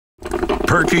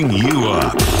perking you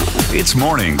up. It's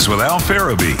Mornings with Al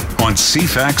Ferraby on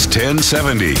CFAX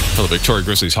 1070. Well, the Victoria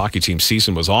Grizzlies hockey team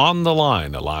season was on the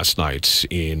line last night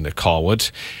in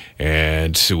Colwood.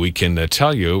 And we can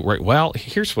tell you, right, well,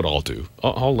 here's what I'll do.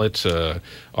 I'll let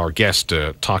our guest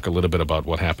talk a little bit about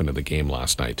what happened in the game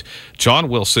last night. John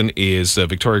Wilson is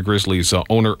Victoria Grizzlies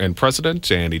owner and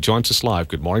president, and he joins us live.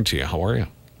 Good morning to you. How are you?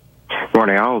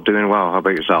 Morning, Al. Doing well. How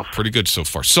about yourself? Pretty good so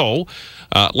far. So,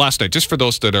 last night, just for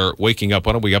those that are waking up,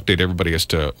 why don't we update everybody as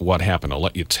to what happened? I'll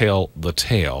let you tell the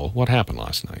tale. What happened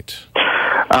last night?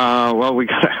 Well, we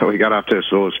got off to a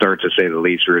slow start, to say the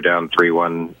least. We were down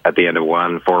 3-1 at the end of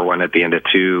 1, 4-1 at the end of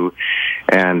 2,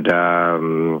 and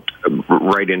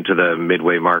right into the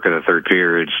midway mark of the third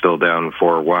period, still down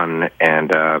 4-1.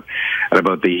 And at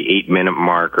about the 8-minute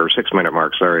mark, or 6-minute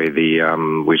mark, sorry,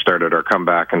 we started our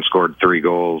comeback and scored 3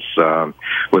 goals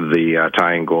with the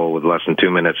tying goal with less than 2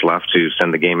 minutes left to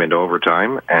send the game into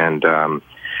overtime. And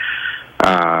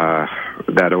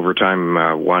that overtime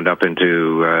wound up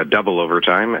into double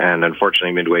overtime, and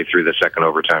unfortunately, midway through the second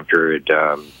overtime period,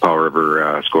 Powell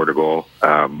River scored a goal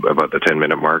about the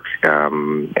 10-minute mark,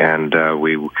 and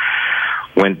we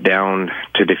went down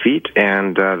to defeat,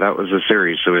 and that was the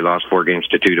series. So we lost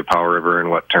 4-2 to Powell River in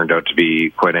what turned out to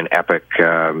be quite an epic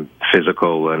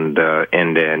physical and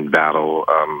end-to-end battle,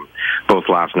 both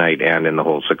last night and in the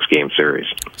whole 6-game series.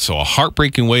 So a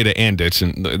heartbreaking way to end it,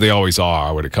 and they always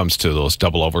are when it comes to those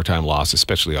double overtime losses,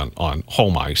 especially on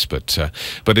home ice. But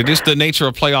it is the nature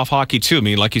of playoff hockey too. I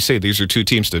mean, like you say, these are two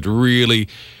teams that really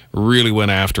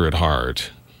went after it hard.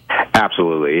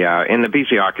 Absolutely, yeah. In the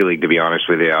BC Hockey League, to be honest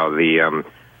with you, the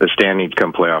standings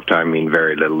come playoff time mean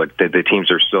very little. Like, the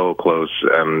teams are so close.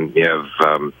 You have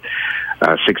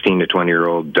 16 to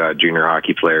 20-year-old junior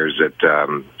hockey players that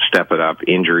step it up.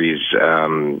 Injuries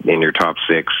in your top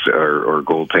 6 or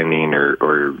goaltending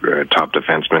or top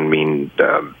defensemen mean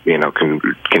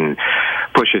can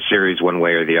push a series one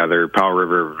way or the other. Powell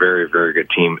River, very, very good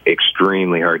team.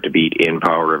 Extremely hard to beat in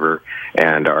Powell River,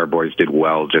 and our boys did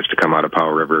well just to come out of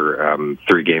Powell River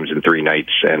 3 games in 3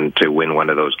 nights and to win one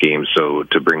of those games. So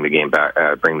to bring the game back,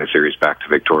 bring the series back to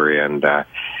Victoria,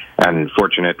 and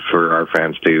fortunate for our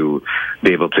fans to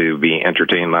be able to be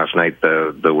entertained last night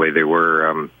the way they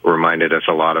were. Reminded us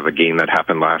a lot of a game that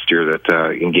happened last year that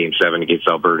in Game 7 against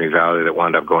Alberta Valley that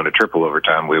wound up going to triple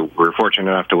overtime. We were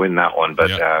fortunate enough to win that one,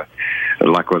 but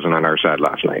luck wasn't on our side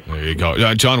last night. There you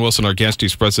go. John Wilson, our guest,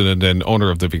 he's president and owner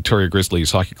of the Victoria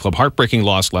Grizzlies Hockey Club. Heartbreaking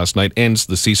loss last night, ends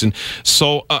the season.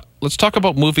 So let's talk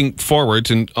about moving forward.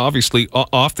 And obviously,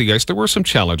 off the ice, there were some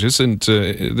challenges, and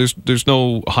there's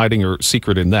no hiding or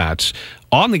secret in that.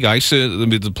 On the ice,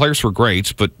 the players were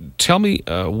great, but tell me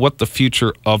what the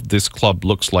future of this club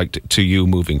looks like to you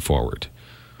moving forward.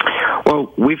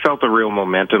 Well, we felt a real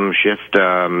momentum shift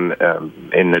in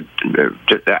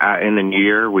the new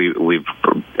year. We've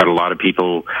got a lot of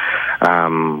people.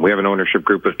 We have an ownership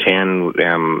group of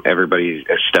 10. Everybody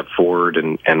stepped forward,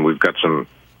 and we've got some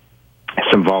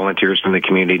volunteers from the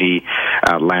community.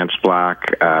 Lance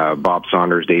Black, Bob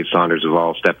Saunders, Dave Saunders have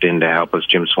all stepped in to help us.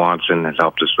 Jim Swanson has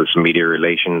helped us with some media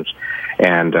relations,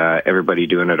 and everybody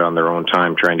doing it on their own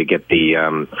time, trying to get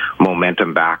the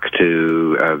momentum back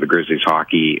to the Grizzlies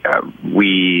hockey.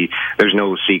 There's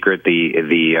no secret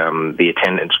the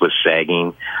attendance was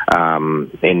sagging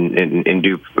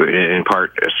in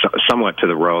part somewhat to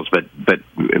the Royals, but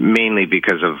mainly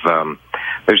because of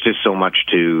there's just so much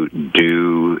to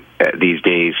do these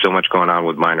days, so much going on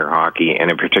with minor hockey, and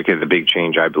in particular the big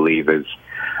change, I believe, is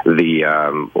the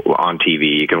on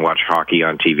TV. You can watch hockey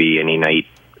on TV any night,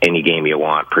 any game you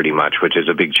want, pretty much, which is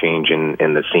a big change in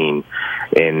the scene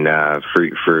in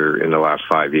the last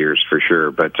 5 years for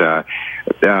sure. But our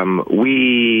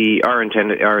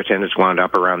attendance wound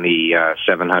up around the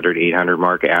 700, 800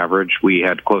 mark average. We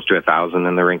had close to 1,000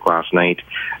 in the rink last night.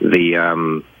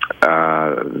 The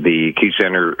Q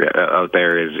Center out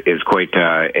there is quite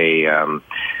a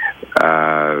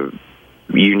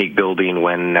unique building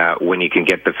when you can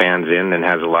get the fans in, and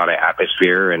has a lot of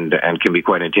atmosphere and can be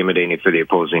quite intimidating for the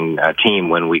opposing team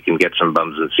when we can get some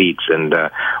bums and seats. And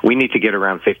we need to get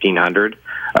around 1,500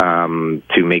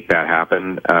 to make that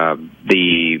happen.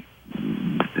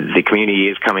 The community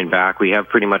is coming back. We have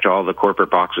pretty much all the corporate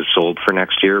boxes sold for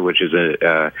next year, which is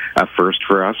a first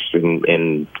for us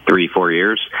in 3-4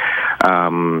 years.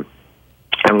 And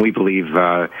we believe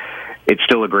it's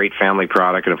still a great family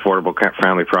product, an affordable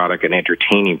family product, an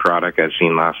entertaining product as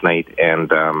seen last night. And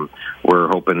we're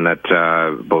hoping that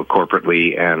both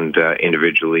corporately and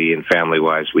individually and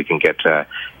family-wise, we can get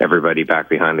everybody back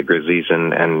behind the Grizzlies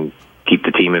and keep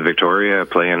the team in Victoria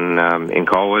playing in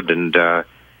Colwood and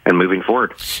moving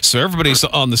forward. So everybody's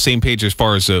on the same page as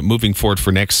far as moving forward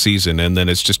for next season, and then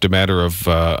it's just a matter of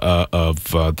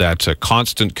that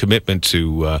constant commitment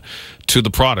to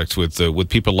the product with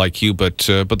people like you, but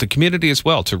the community as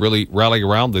well, to really rally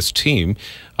around this team.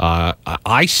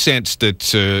 I sense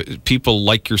that people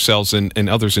like yourselves and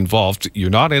others involved, you're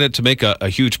not in it to make a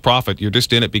huge profit. You're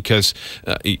just in it because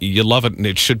you love it, and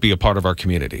it should be a part of our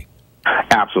community.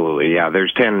 Absolutely, yeah.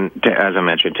 There's 10, as I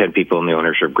mentioned, 10 people in the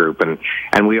ownership group,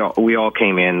 and we all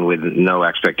came in with no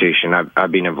expectation.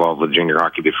 I've been involved with junior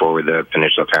hockey before with the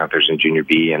Peninsula Panthers and Junior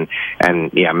B, and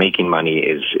yeah, making money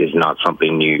is not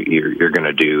something you're going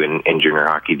to do in junior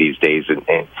hockey these days,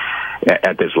 and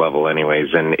at this level,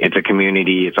 anyways. And it's a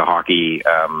community, it's a hockey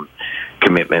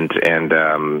commitment,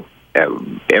 and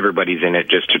everybody's in it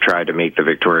just to try to make the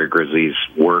Victoria Grizzlies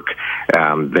work.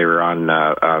 They were on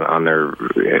their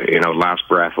last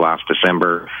breath last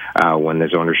December when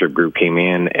this ownership group came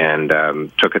in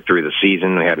and took it through the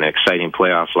season. We had an exciting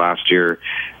playoffs last year,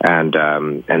 and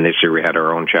this year we had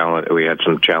our own challenge. We had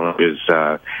some challenges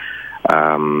at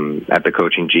the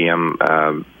coaching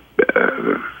GM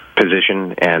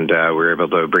position, and we were able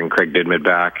to bring Craig Didmid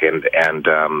back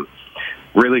and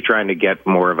really trying to get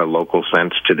more of a local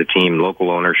sense to the team, local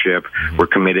ownership. We're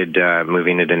committed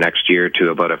moving into next year to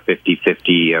about a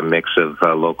 50-50 mix of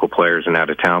local players and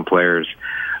out-of-town players,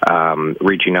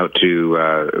 reaching out to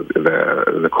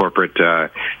the corporate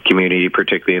community,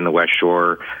 particularly in the West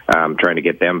Shore, trying to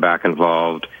get them back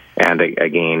involved. And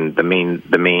again, the main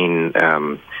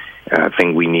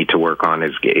thing we need to work on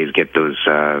is get those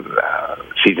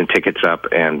season tickets up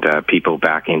and people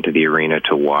back into the arena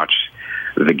to watch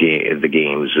the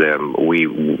games.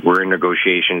 We're in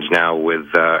negotiations now with,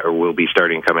 or we'll be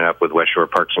starting coming up with West Shore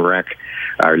Parks and Rec.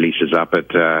 Our lease is up at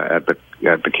the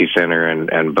Q Center,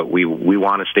 but we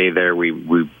want to stay there. We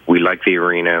like the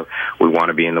arena. We want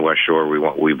to be in the West Shore.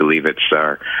 We believe it's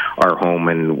our home,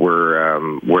 and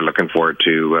we're looking forward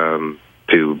to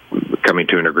coming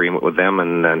to an agreement with them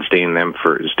and staying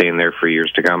there for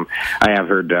years to come. I have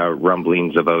heard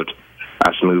rumblings about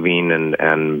us moving and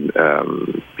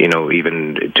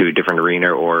even to a different arena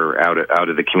or out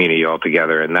of the community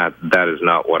altogether, and that is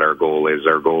not what our goal is.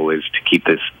 Our goal is to keep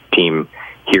this team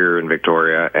here in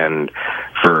Victoria and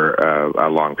for a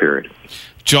long period.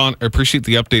 John, I appreciate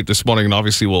the update this morning, and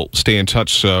obviously we'll stay in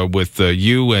touch with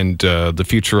you and the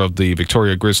future of the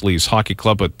Victoria Grizzlies Hockey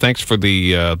Club. But thanks for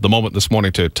the moment this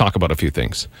morning to talk about a few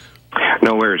things.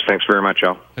 No worries. Thanks very much,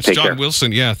 Al. That's John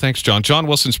Wilson. Yeah, thanks, John. John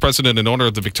Wilson's president and owner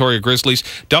of the Victoria Grizzlies.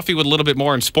 Duffy with a little bit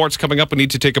more in sports coming up. We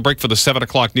need to take a break for the 7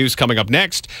 o'clock news coming up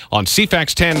next on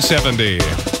CFAX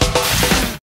 1070.